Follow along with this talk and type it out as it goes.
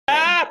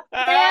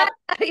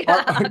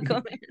Yeah, Our-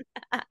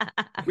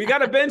 Aquaman. we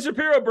got a Ben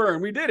Shapiro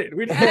burn. We did it.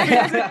 We did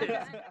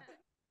it.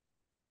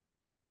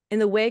 In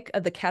the wake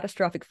of the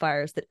catastrophic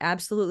fires that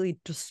absolutely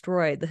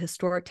destroyed the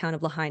historic town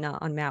of Lahaina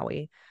on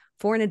Maui,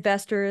 foreign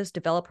investors,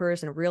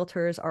 developers, and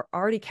realtors are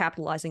already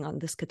capitalizing on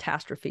this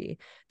catastrophe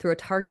through a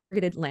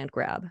targeted land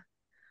grab.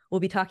 We'll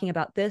be talking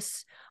about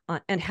this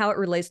and how it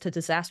relates to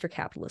disaster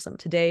capitalism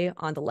today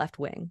on The Left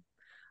Wing.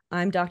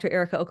 I'm Dr.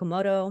 Erica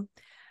Okamoto,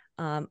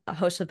 a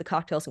host of the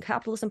Cocktails and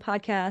Capitalism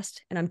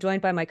podcast, and I'm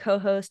joined by my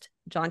co-host,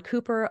 John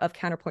Cooper of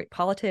Counterpoint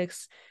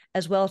Politics,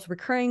 as well as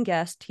recurring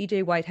guest,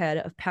 TJ Whitehead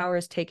of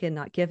Powers Taken,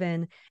 Not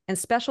Given, and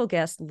special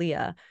guest,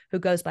 Leah, who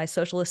goes by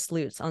Socialist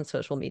Sleuths on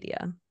social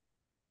media.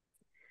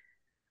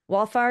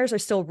 Wildfires are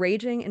still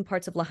raging in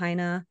parts of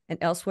Lahaina and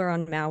elsewhere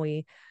on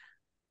Maui.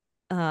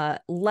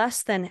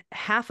 Less than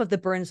half of the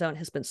burn zone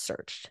has been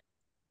searched.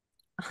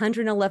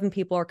 111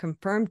 people are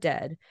confirmed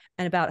dead,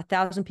 and about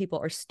 1,000 people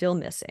are still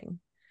missing.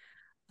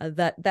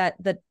 That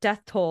the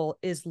death toll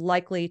is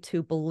likely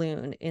to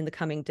balloon in the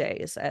coming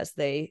days as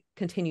they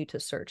continue to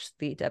search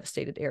the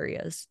devastated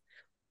areas.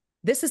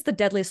 This is the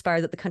deadliest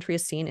fire that the country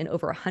has seen in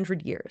over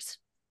 100 years.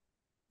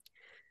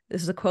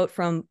 This is a quote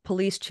from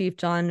Police Chief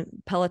John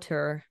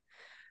Pelletier,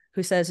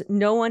 who says,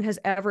 "No one has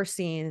ever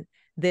seen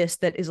this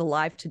that is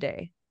alive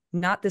today.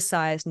 Not this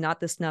size, not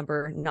this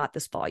number, not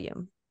this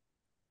volume."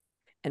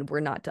 And we're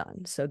not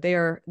done. So they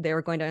are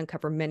going to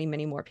uncover many,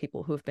 many more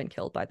people who have been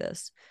killed by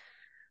this.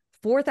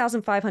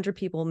 4,500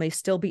 people may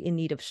still be in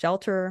need of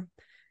shelter,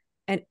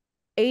 and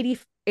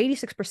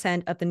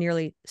 86% of the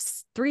nearly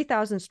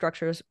 3,000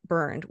 structures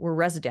burned were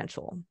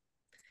residential.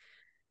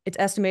 It's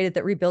estimated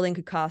that rebuilding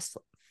could cost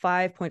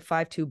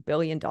 $5.52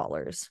 billion.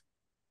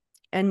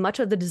 And much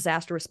of the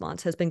disaster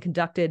response has been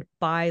conducted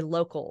by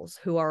locals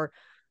who are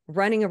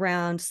running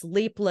around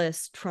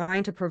sleepless,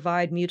 trying to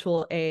provide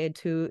mutual aid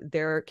to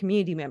their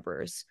community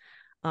members,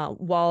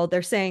 while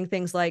they're saying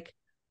things like,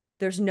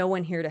 "There's no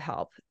one here to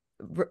help.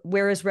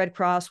 Where is Red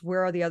Cross?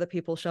 Where are the other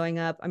people showing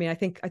up?" I mean, I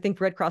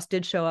think Red Cross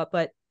did show up,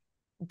 but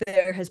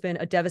there has been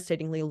a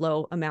devastatingly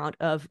low amount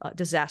of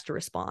disaster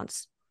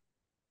response.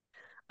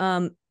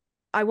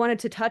 I wanted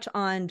to touch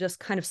on just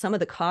kind of some of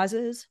the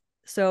causes.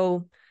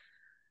 So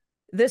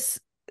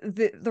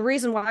the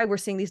reason why we're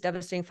seeing these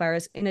devastating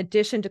fires, in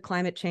addition to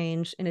climate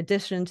change, in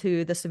addition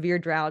to the severe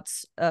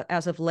droughts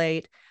as of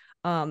late,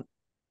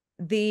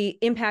 the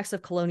impacts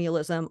of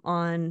colonialism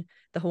on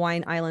the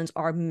Hawaiian Islands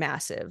are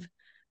massive.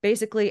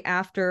 Basically,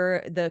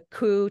 after the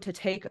coup to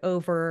take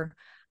over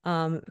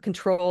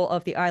control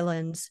of the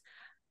islands,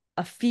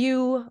 a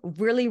few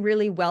really,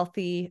 really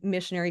wealthy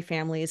missionary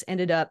families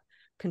ended up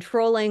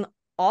controlling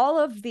all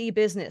of the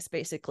business,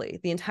 basically,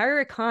 the entire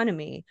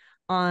economy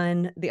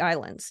on the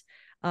islands.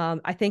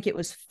 I think it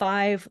was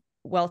 5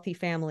 wealthy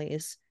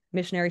families,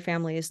 missionary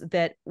families,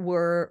 that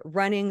were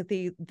running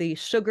the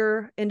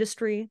sugar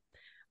industry.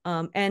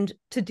 And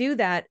to do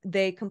that,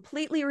 they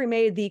completely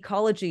remade the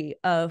ecology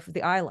of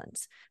the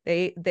islands.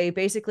 They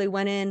basically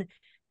went in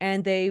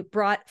and they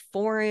brought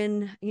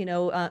foreign,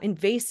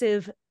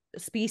 invasive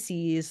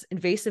species,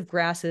 invasive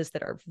grasses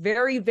that are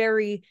very,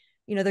 very,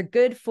 they're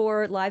good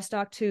for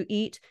livestock to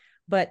eat,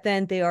 but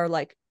then they are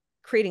like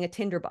creating a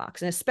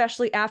tinderbox. And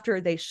especially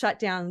after they shut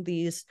down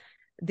these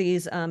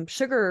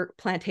sugar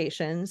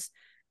plantations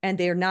and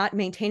they're not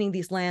maintaining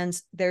these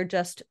lands, they're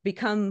just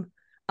become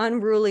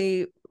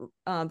unruly,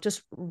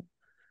 just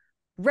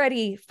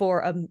ready for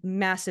a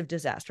massive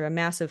disaster, a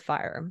massive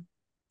fire.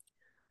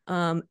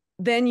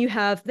 Then you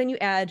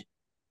add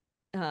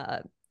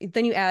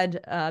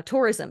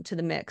tourism to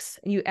the mix.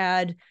 You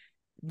add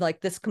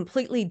like this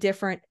completely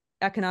different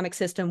economic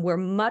system where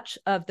much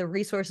of the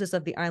resources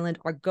of the island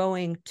are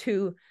going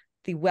to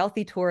the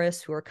wealthy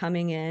tourists who are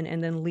coming in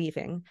and then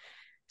leaving.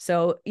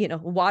 So,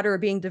 water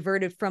being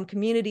diverted from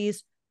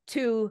communities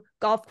to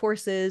golf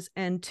courses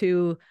and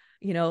to,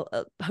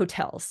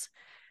 hotels.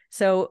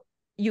 So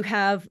you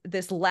have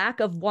this lack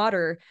of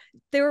water.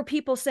 There were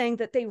people saying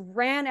that they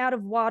ran out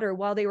of water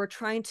while they were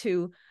trying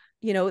to,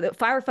 the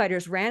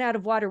firefighters ran out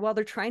of water while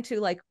they're trying to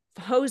like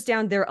hose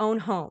down their own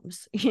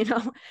homes.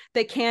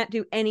 They can't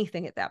do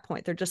anything at that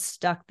point. They're just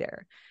stuck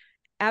there.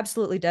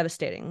 Absolutely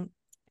devastating.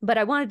 But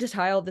I wanted to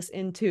tie all this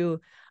into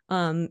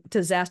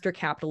disaster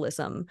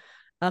capitalism,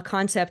 a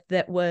concept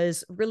that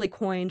was really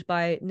coined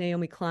by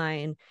Naomi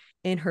Klein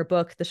in her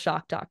book, The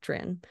Shock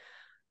Doctrine,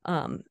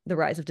 The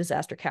Rise of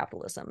Disaster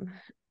Capitalism.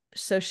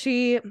 So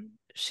she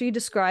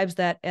describes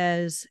that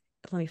as,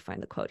 let me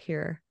find the quote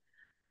here.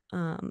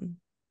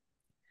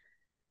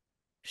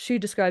 She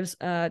describes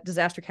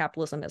disaster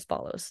capitalism as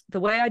follows. "The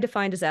way I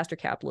define disaster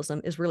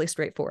capitalism is really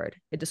straightforward.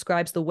 It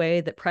describes the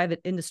way that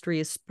private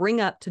industries spring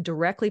up to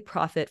directly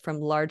profit from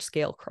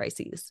large-scale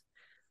crises."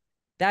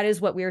 That is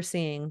what we are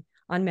seeing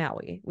on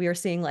Maui. We are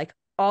seeing like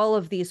all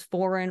of these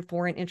foreign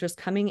interests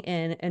coming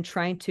in and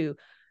trying to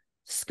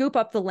scoop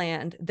up the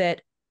land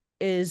that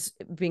is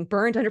being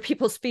burned under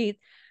people's feet,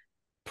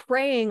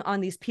 preying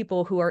on these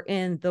people who are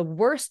in the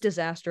worst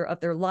disaster of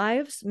their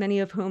lives, many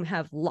of whom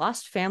have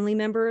lost family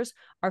members,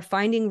 are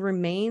finding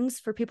remains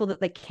for people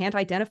that they can't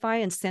identify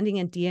and sending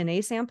in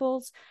DNA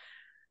samples.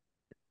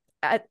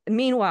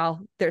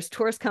 Meanwhile, there's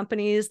tourist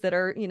companies that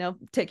are,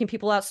 taking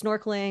people out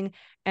snorkeling,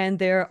 and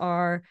there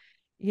are,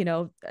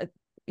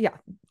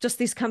 just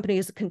these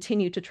companies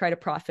continue to try to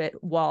profit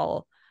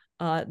while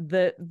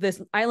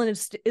this island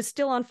is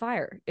still on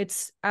fire.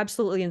 It's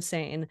absolutely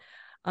insane.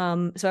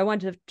 So I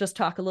wanted to just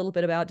talk a little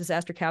bit about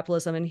disaster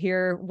capitalism and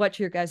hear what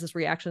your guys'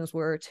 reactions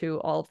were to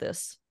all of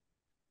this.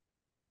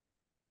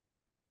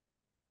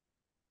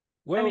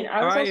 Well, I mean,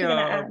 I was also going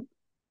to add.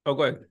 Oh,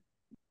 go ahead.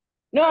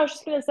 No, I was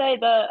just going to say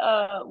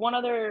the one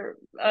other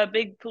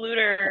big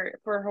polluter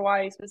for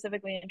Hawaii,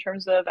 specifically in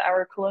terms of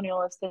our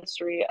colonialist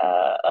history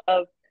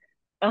of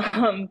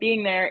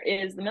being there,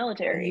 is the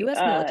military. The U.S.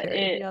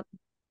 military. Yep.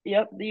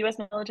 Yep, the U.S.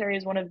 military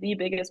is one of the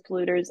biggest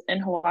polluters in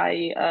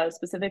Hawaii,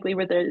 specifically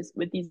with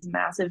these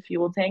massive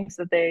fuel tanks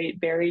that they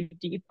bury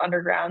deep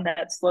underground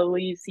that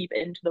slowly seep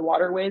into the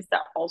waterways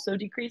that also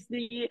decrease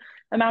the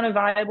amount of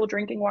viable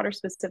drinking water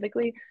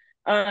specifically.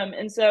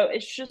 And so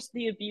it's just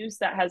the abuse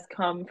that has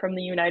come from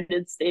the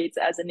United States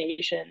as a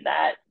nation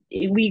that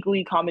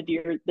illegally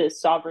commandeered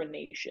this sovereign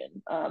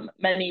nation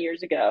many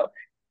years ago.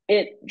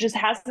 It just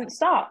hasn't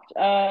stopped.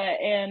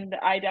 And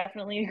I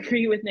definitely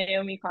agree with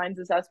Naomi Klein's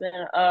assessment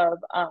of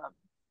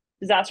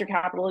disaster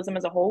capitalism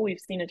as a whole. We've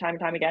seen it time and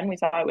time again. We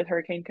saw it with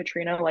Hurricane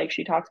Katrina, like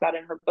she talks about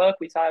in her book.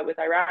 We saw it with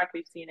Iraq.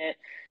 We've seen it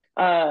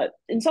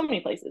in so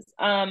many places.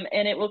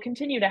 And it will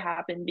continue to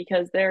happen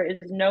because there is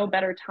no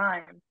better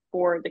time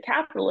for the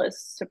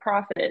capitalists to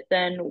profit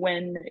than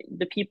when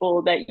the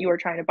people that you are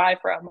trying to buy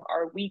from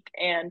are weak,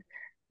 and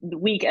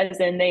weak as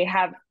in they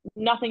have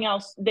nothing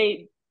else.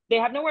 They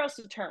have nowhere else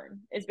to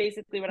turn, is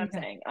basically what I'm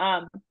saying.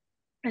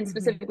 And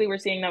specifically, we're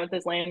seeing that with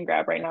this land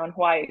grab right now in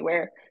Hawaii,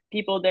 where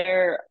people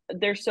they're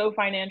so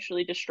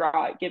financially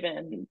distraught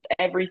given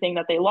everything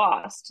that they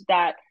lost,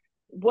 that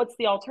what's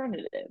the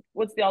alternative?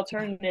 What's the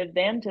alternative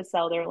than to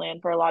sell their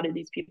land for a lot of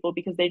these people,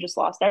 because they just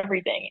lost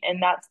everything.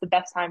 And that's the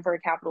best time for a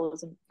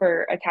capitalist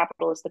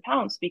to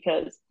pounce,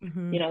 because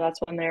that's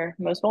when they're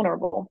most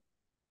vulnerable.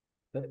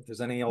 If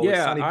there's any Always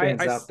Sunny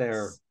fans out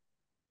there,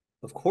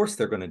 of course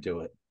they're going to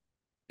do it.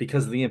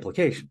 Because of the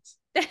implications.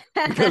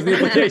 Because of the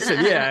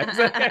implication, yeah.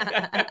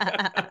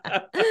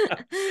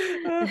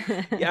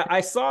 Yeah,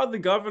 I saw the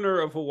governor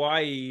of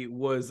Hawaii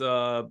was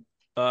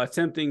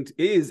attempting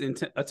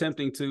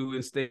to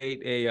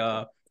instate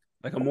a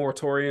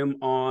moratorium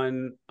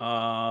on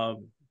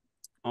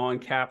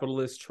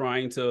capitalists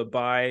trying to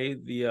buy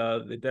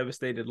the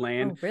devastated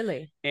land. Oh,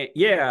 really? And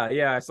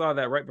yeah, I saw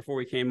that right before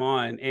we came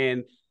on,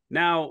 and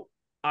now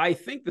I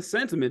think the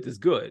sentiment is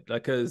good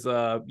because,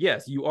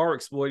 yes, you are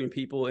exploiting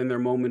people in their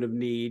moment of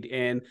need,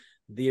 and,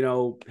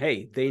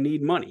 hey, they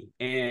need money,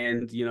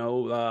 and,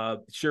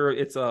 sure,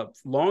 it's a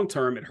long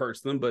term, it hurts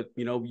them, but,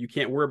 you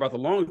can't worry about the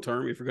long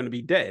term if you're going to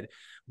be dead.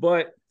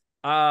 But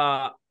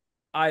I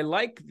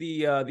like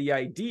the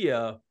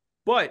idea,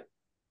 but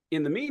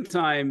in the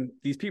meantime,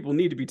 these people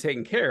need to be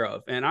taken care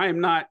of, and I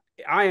am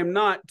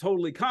not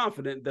totally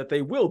confident that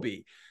they will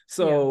be.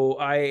 So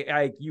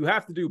you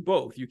have to do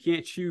both. You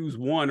can't choose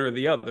one or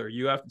the other.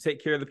 You have to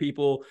take care of the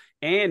people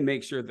and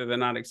make sure that they're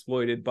not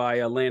exploited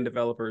by land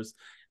developers.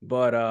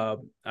 But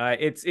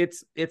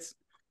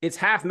it's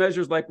half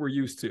measures like we're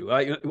used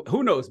to.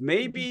 Who knows?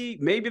 Maybe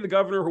the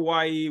governor of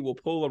Hawaii will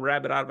pull a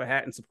rabbit out of a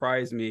hat and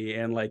surprise me,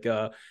 and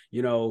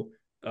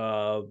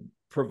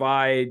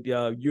provide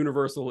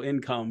universal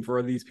income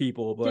for these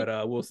people.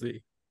 But we'll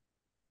see.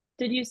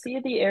 Did you see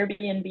the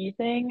Airbnb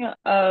thing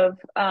of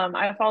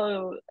I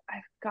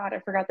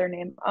forgot their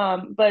name.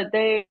 But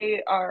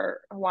they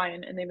are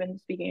Hawaiian and they've been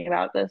speaking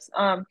about this.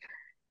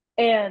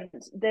 And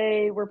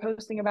they were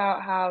posting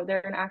about how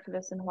they're an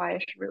activist in Hawaii. I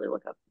should really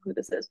look up who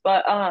this is.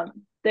 But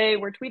they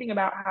were tweeting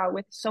about how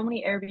with so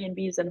many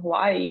Airbnbs in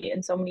Hawaii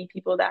and so many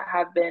people that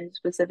have been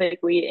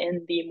specifically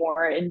in the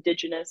more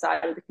indigenous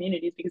side of the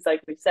communities, because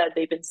like we said,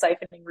 they've been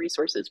siphoning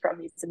resources from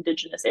these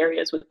indigenous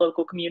areas with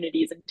local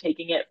communities and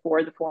taking it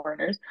for the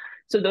foreigners.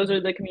 So those are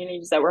the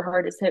communities that were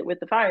hardest hit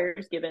with the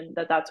fires, given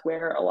that that's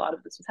where a lot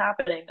of this was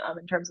happening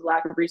in terms of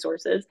lack of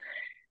resources,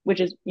 which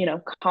is,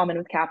 common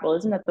with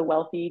capitalism, that the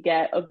wealthy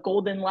get a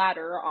golden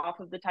ladder off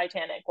of the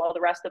Titanic while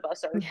the rest of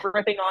us are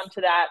gripping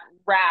onto that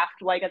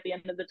raft, like at the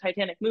end of the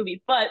Titanic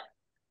movie. But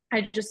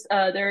I just,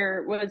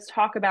 there was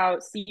talk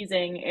about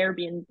seizing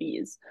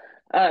Airbnbs,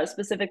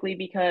 specifically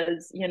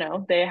because,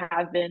 they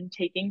have been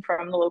taking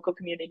from the local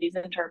communities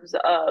in terms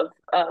of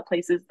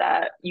places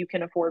that you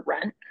can afford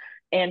rent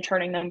and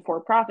turning them for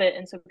profit.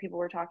 And so people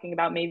were talking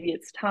about maybe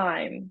it's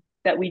time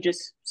that we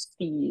just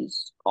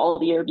seize all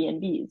the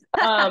Airbnbs.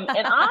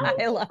 And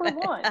I love for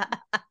one.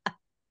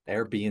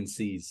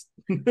 Airbnbs.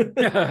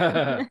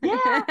 Yeah.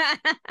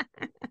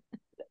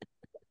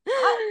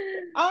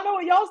 I don't know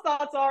what y'all's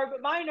thoughts are,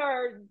 but mine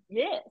are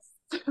yes.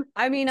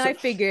 I mean, I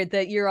figured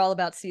that you're all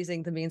about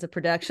seizing the means of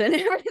production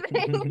and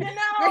everything.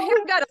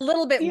 You got a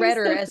little bit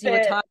redder as you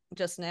were talking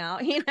just now,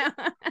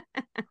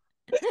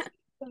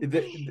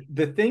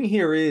 The thing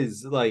here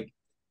is, like,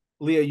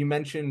 Leah, you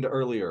mentioned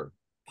earlier,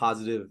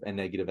 positive and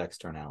negative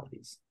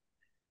externalities.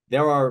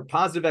 there are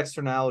positive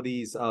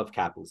externalities of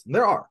capitalism.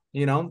 There are,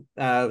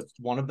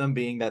 one of them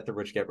being that the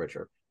rich get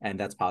richer, and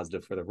that's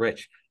positive for the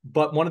rich.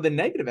 But one of the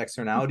negative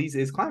externalities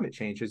is climate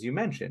change, as you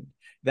mentioned,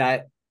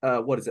 that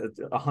what is it?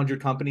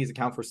 100 companies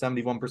account for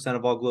 71%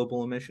 of all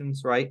global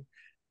emissions, right?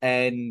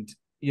 And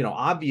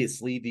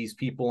obviously these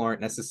people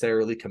aren't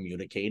necessarily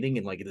communicating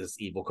in like this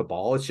evil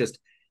cabal. It's just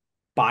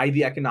by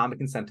the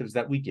economic incentives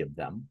that we give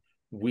them,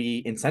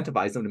 we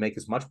incentivize them to make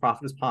as much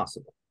profit as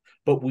possible,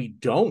 but we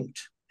don't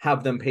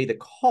have them pay the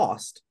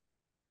cost,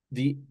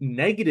 the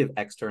negative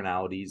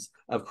externalities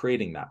of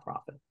creating that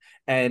profit.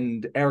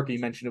 And Erica, you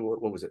mentioned,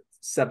 what was it,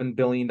 $7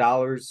 billion,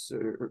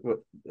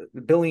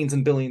 billions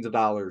and billions of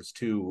dollars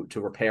to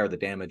repair the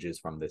damages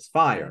from this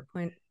fire.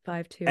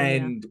 0.52.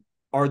 And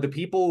are the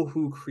people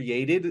who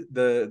created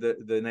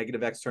the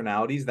negative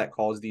externalities that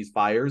caused these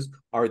fires,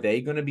 are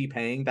they going to be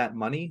paying that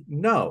money?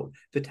 No,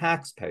 the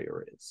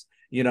taxpayer is.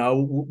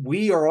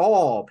 We are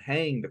all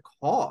paying the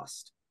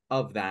cost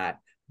of that,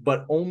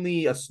 but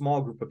only a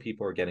small group of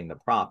people are getting the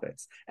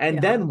profits.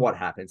 And then what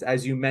happens?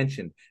 As you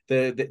mentioned,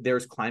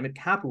 there's climate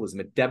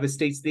capitalism. It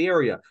devastates the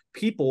area.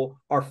 People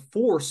are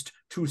forced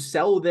to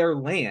sell their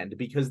land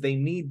because they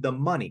need the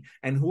money.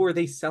 And who are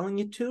they selling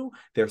it to?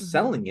 They're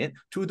selling it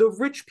to the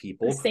rich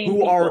people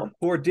who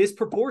are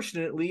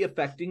disproportionately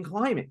affecting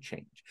climate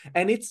change.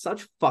 And it's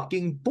such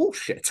fucking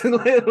bullshit.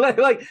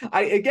 I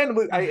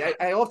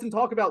often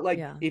talk about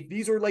if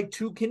these are like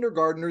two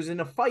kindergartners in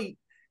a fight,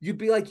 you'd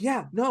be like,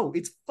 yeah, no,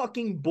 it's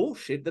fucking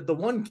bullshit that the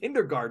one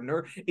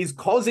kindergartner is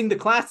causing the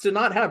class to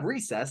not have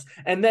recess.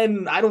 And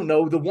then, I don't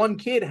know, the one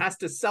kid has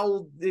to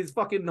sell his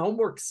fucking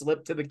homework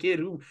slip to the kid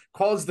who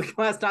caused the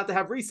class not to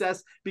have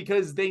recess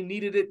because they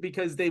needed it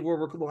because they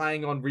were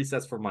relying on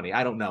recess for money.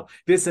 I don't know.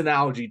 This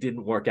analogy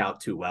didn't work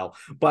out too well,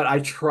 but I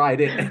tried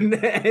it. And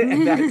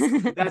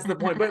that's the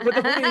point. But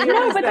the point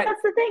here is that...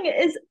 that's the thing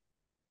is...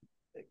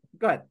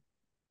 Go ahead.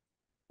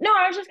 No,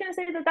 I was just going to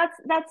say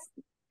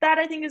that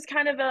I think is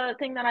kind of a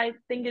thing that I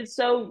think is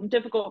so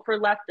difficult for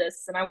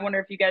leftists. And I wonder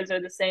if you guys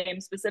are the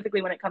same,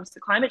 specifically when it comes to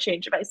climate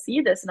change. If I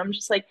see this and I'm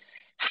just like,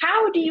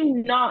 how do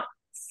you not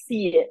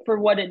see it for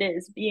what it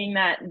is, being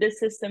that this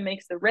system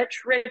makes the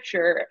rich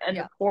richer and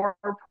the poor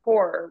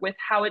poorer with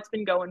how it's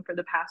been going for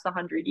the past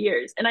 100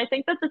 years. And I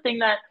think that the thing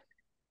that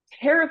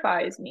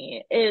terrifies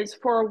me is,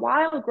 for a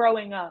while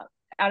growing up,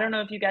 I don't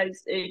know if you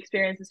guys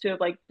experience this too,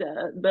 of like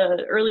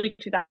the early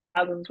 2000s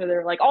where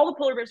they're like, all the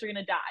polar bears are going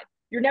to die.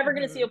 You're never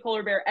going to see a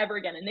polar bear ever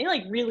again. And they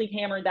like really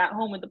hammered that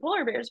home with the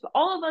polar bears. But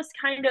all of us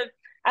kind of,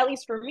 at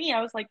least for me,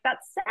 I was like,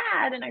 that's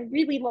sad. And I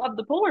really love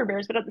the polar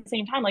bears. But at the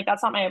same time, like,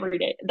 that's not my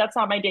everyday, that's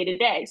not my day to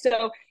day.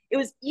 So it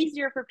was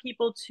easier for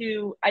people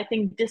to, I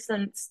think,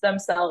 distance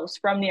themselves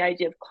from the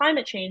idea of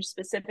climate change,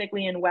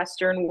 specifically in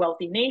Western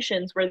wealthy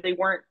nations where they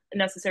weren't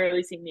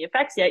necessarily seeing the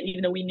effects yet,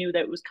 even though we knew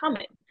that it was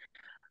coming.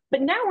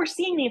 But now we're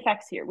seeing the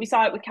effects here. We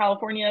saw it with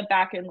California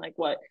back in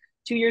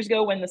 2 years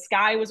ago when the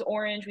sky was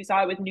orange. We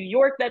saw it with New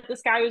York that the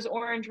sky was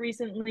orange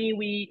recently.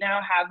 We now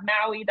have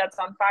Maui that's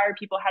on fire.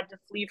 People had to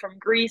flee from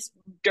Greece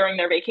during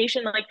their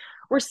vacation.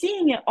 We're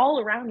seeing it all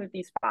around with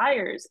these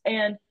fires,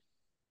 and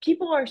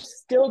people are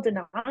still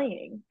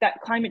denying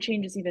that climate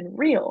change is even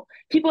real.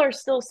 People are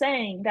still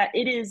saying that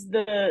it is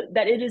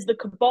the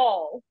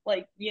cabal,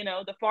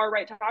 the far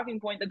right talking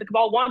point, that the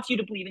cabal wants you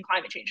to believe in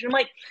climate change. And I'm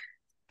like,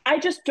 I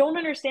just don't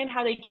understand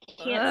how they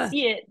can't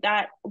see it.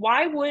 That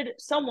why would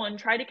someone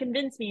try to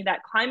convince me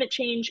that climate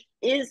change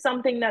is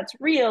something that's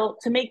real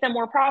to make them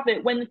more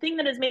profit, when the thing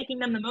that is making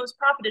them the most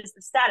profit is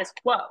the status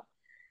quo?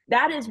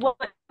 That is what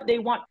they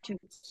want to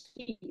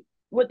keep.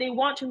 What they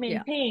want to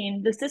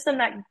maintain, the system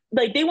that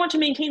they want to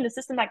maintain the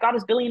system that got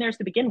us billionaires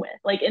to begin with.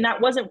 And that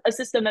wasn't a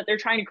system that they're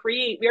trying to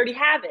create. We already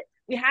have it.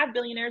 We have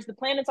billionaires. The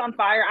planet's on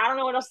fire. I don't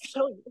know what else to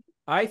tell you.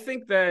 I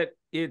think that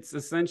it's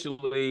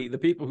essentially the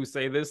people who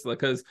say this,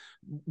 because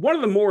one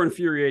of the more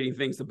infuriating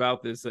things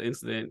about this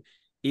incident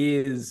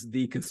is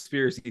the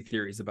conspiracy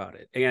theories about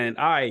it. And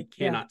I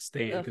cannot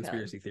stand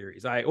conspiracy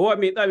theories. I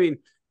mean,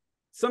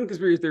 some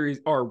conspiracy theories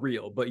are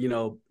real, but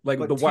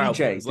but the wild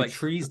ones, the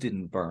trees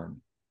didn't burn.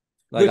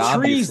 The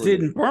trees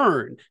didn't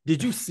burn.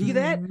 Did you see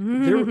that?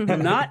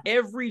 Not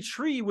every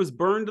tree was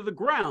burned to the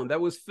ground.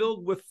 That was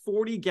filled with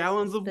 40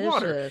 gallons of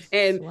water.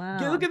 And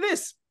look at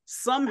this.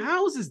 Some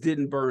houses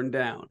didn't burn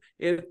down.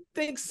 It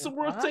thinks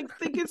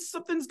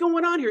something's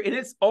going on here. And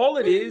it's all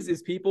it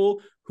is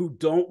people who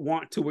don't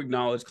want to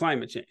acknowledge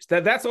climate change.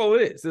 That's all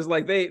it is. It's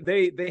like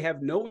they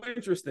have no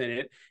interest in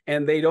it,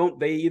 and they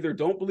either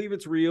don't believe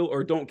it's real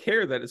or don't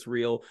care that it's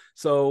real.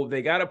 So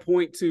they got to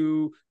point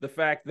to the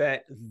fact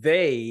that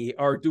they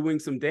are doing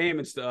some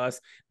damage to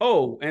us.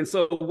 Oh, and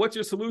so what's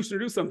your solution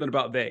to do something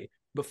about they?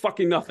 But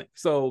fucking nothing.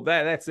 So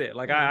that's it.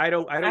 I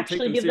don't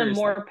actually give them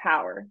more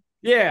power.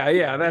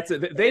 Yeah, that's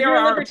it. They are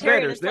our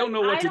betters. They don't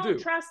know what to do. I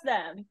don't trust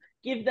them.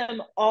 Give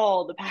them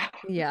all the power.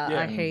 Yeah,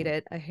 I hate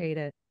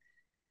it.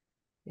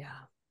 Yeah.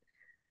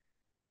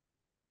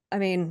 I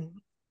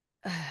mean,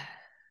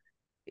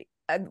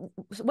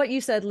 what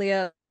you said,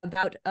 Leah,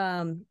 about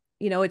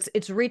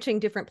it's reaching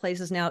different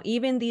places now.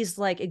 Even these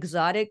like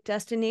exotic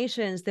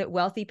destinations that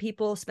wealthy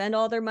people spend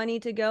all their money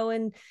to go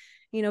and,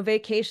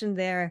 vacation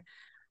there.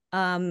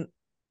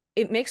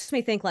 It makes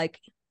me think like,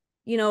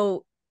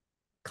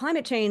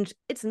 climate change,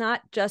 it's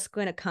not just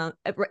going to come,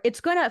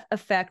 it's going to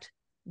affect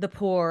the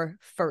poor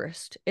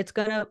first. It's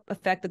going to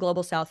affect the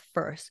global south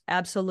first.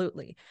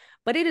 Absolutely.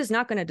 But it is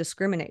not going to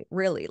discriminate,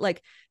 really.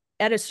 Like,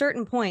 at a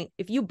certain point,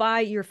 if you buy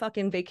your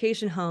fucking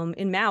vacation home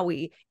in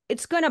Maui,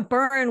 it's going to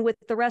burn with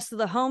the rest of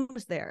the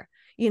homes there.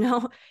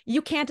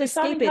 You can't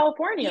escape it,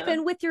 California,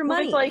 even with your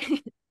money. Like,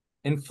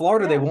 in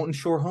Florida, they won't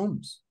insure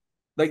homes.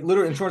 Like,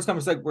 literally, insurance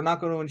companies like, we're not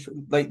going to insure.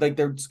 Like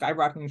they're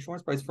skyrocketing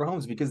insurance prices for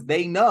homes because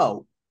they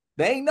know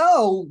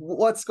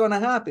what's going to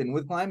happen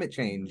with climate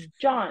change.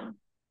 John,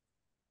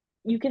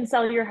 you can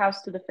sell your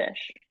house to the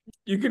fish.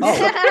 You can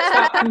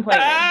stop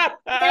complaining.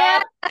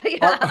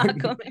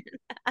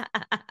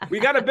 We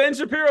got a Ben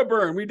Shapiro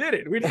burn. We did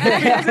it. We did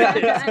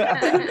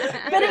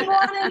it. Getting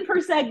one in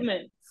per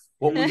segment.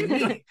 What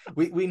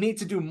we need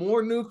to do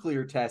more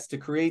nuclear tests to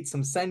create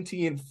some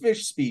sentient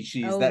fish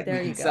species that we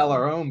can sell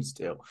our homes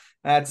to.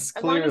 That's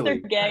clearly. As long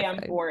as they're gay, I'm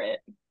for it.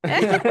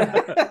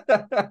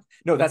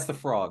 No, that's the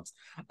frogs.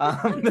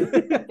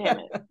 Damn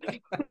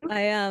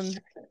it.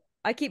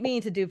 I keep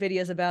meaning to do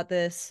videos about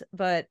this,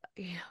 but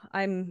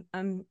I'm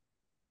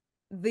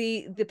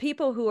the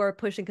people who are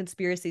pushing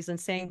conspiracies and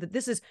saying that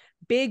this is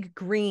big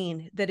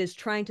green that is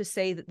trying to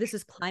say that this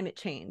is climate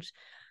change,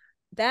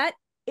 that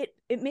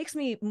it makes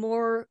me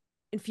more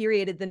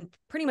infuriated than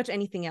pretty much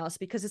anything else,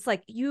 because it's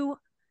like, you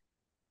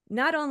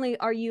not only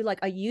are you like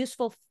a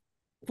useful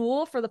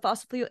fool for the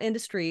fossil fuel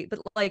industry, but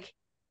like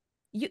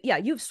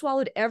you've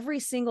swallowed every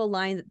single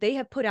line that they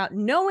have put out,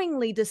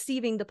 knowingly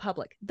deceiving the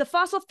public. The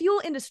fossil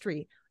fuel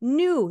industry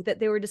knew that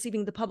they were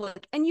deceiving the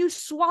public, and you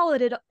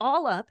swallowed it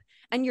all up,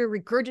 and you're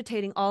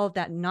regurgitating all of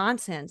that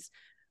nonsense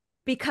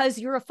because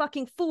you're a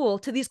fucking fool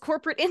to these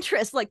corporate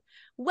interests. Like,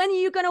 when are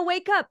you going to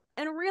wake up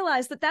and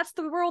realize that that's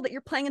the role that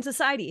you're playing in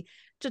society,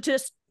 to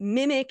just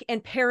mimic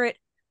and parrot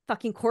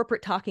fucking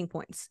corporate talking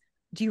points?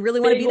 Do you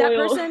really want to be that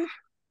person?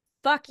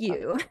 Fuck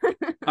you.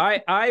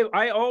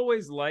 I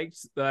always liked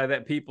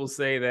that people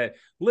say that,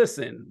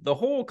 listen, the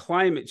whole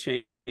climate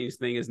change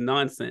thing is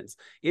nonsense.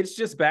 It's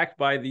just backed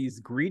by these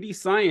greedy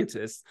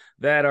scientists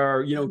that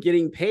are,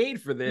 getting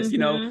paid for this.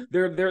 Mm-hmm.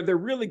 They're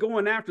really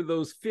going after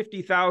those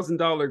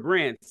 $50,000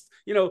 grants.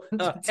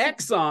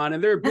 Exxon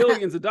and their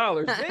billions of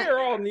dollars, they're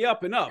all in the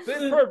up and up.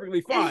 It's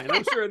perfectly fine.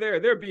 I'm sure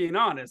they're being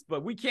honest,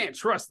 but we can't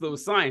trust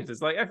those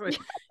scientists. Like,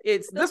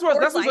 it's that's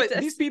what's like,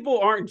 these people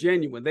aren't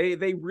genuine.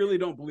 They really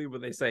don't believe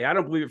what they say. I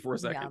don't believe it for a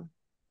second.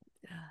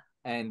 Yeah.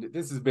 And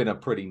this has been a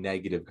pretty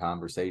negative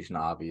conversation.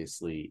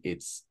 Obviously,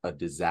 it's a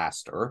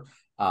disaster.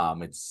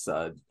 It's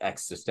an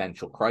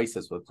existential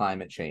crisis with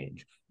climate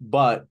change.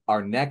 But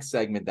our next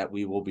segment that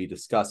we will be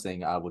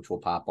discussing, which will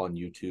pop on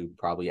YouTube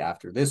probably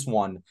after this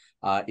one,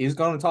 is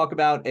going to talk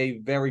about a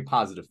very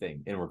positive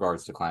thing in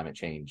regards to climate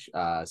change.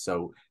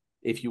 So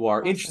if you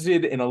are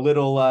interested in a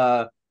little,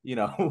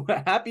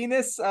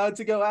 happiness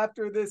to go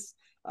after this,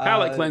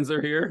 palate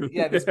cleanser here.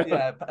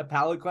 A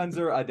palate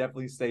cleanser.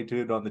 Definitely stay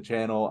tuned on the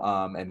channel,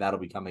 and that'll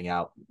be coming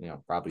out,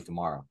 probably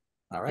tomorrow.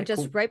 All right. And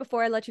just right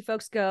before I let you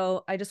folks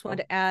go, I just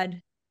wanted to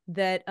add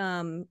that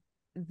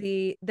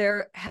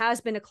there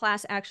has been a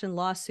class action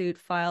lawsuit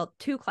filed,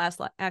 two class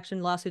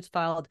action lawsuits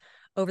filed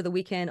over the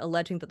weekend,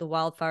 alleging that the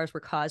wildfires were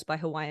caused by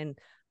Hawaiian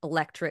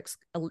Electric's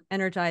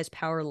energized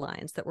power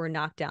lines that were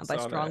knocked down by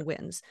strong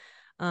winds.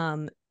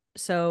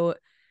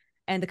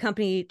 And the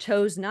company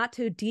chose not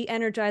to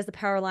de-energize the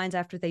power lines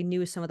after they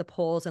knew some of the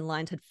poles and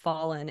lines had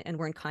fallen and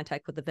were in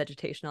contact with the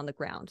vegetation on the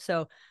ground.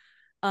 So,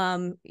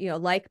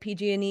 like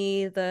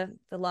PG&E, the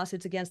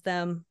lawsuits against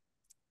them,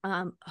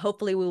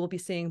 hopefully we will be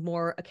seeing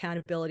more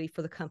accountability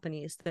for the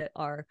companies that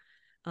are,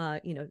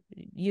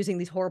 using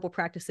these horrible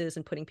practices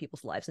and putting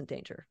people's lives in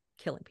danger,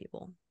 killing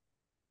people.